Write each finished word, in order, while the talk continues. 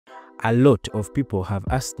A lot of people have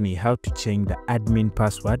asked me how to change the admin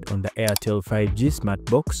password on the Airtel 5G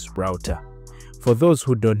SmartBox router. For those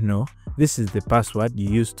who don't know, this is the password you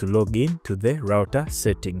use to log in to the router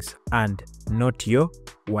settings and not your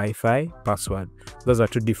Wi-Fi password. Those are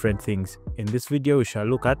two different things. In this video, we shall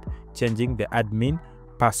look at changing the admin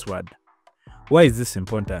password. Why is this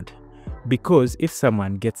important? Because if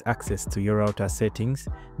someone gets access to your router settings,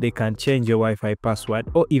 they can change your Wi-Fi password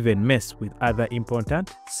or even mess with other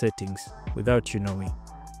important settings without you knowing.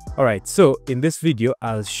 Alright, so in this video,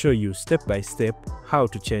 I'll show you step by step how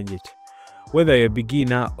to change it. Whether you're a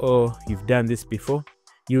beginner or you've done this before,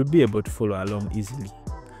 you'll be able to follow along easily.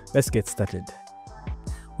 Let's get started.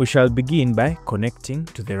 We shall begin by connecting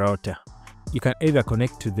to the router. You can either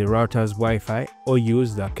connect to the router's Wi-Fi or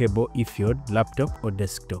use the cable if you're laptop or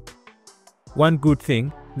desktop. One good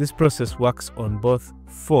thing, this process works on both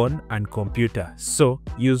phone and computer, so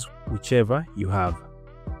use whichever you have.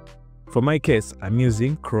 For my case, I'm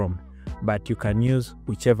using Chrome, but you can use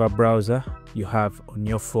whichever browser you have on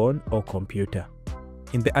your phone or computer.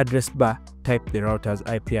 In the address bar, type the router's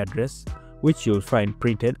IP address, which you'll find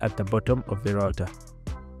printed at the bottom of the router,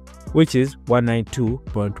 which is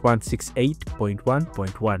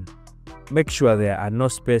 192.168.1.1. Make sure there are no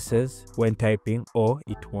spaces when typing or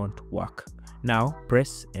it won't work. Now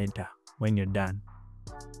press enter when you're done.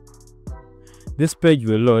 This page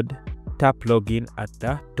will load. Tap login at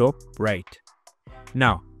the top right.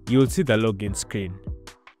 Now you will see the login screen.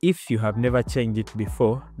 If you have never changed it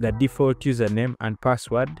before, the default username and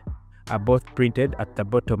password are both printed at the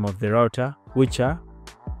bottom of the router, which are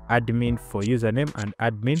admin for username and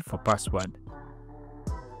admin for password.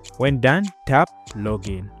 When done, tap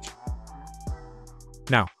login.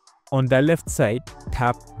 Now on the left side,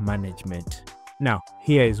 tap management. Now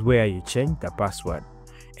here is where you change the password.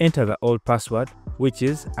 Enter the old password, which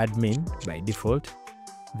is admin by default,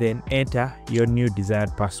 then enter your new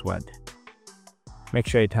desired password. Make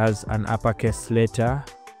sure it has an uppercase letter,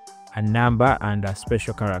 a number and a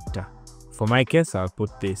special character. For my case, I'll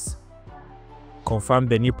put this. Confirm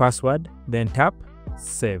the new password, then tap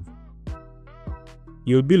save.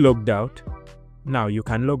 You'll be logged out. Now you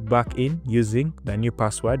can log back in using the new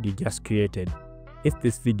password you just created. If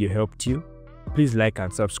this video helped you, please like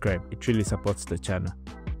and subscribe. It really supports the channel.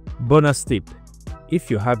 Bonus tip: if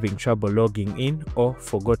you're having trouble logging in or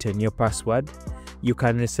forgotten your password, you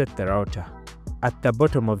can reset the router. At the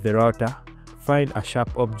bottom of the router, find a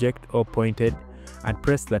sharp object or pointed and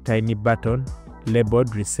press the tiny button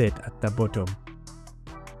labeled reset at the bottom.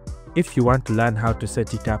 If you want to learn how to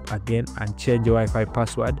set it up again and change your Wi-Fi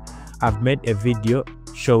password, I've made a video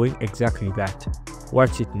showing exactly that.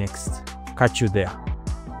 Watch it next. Catch you there.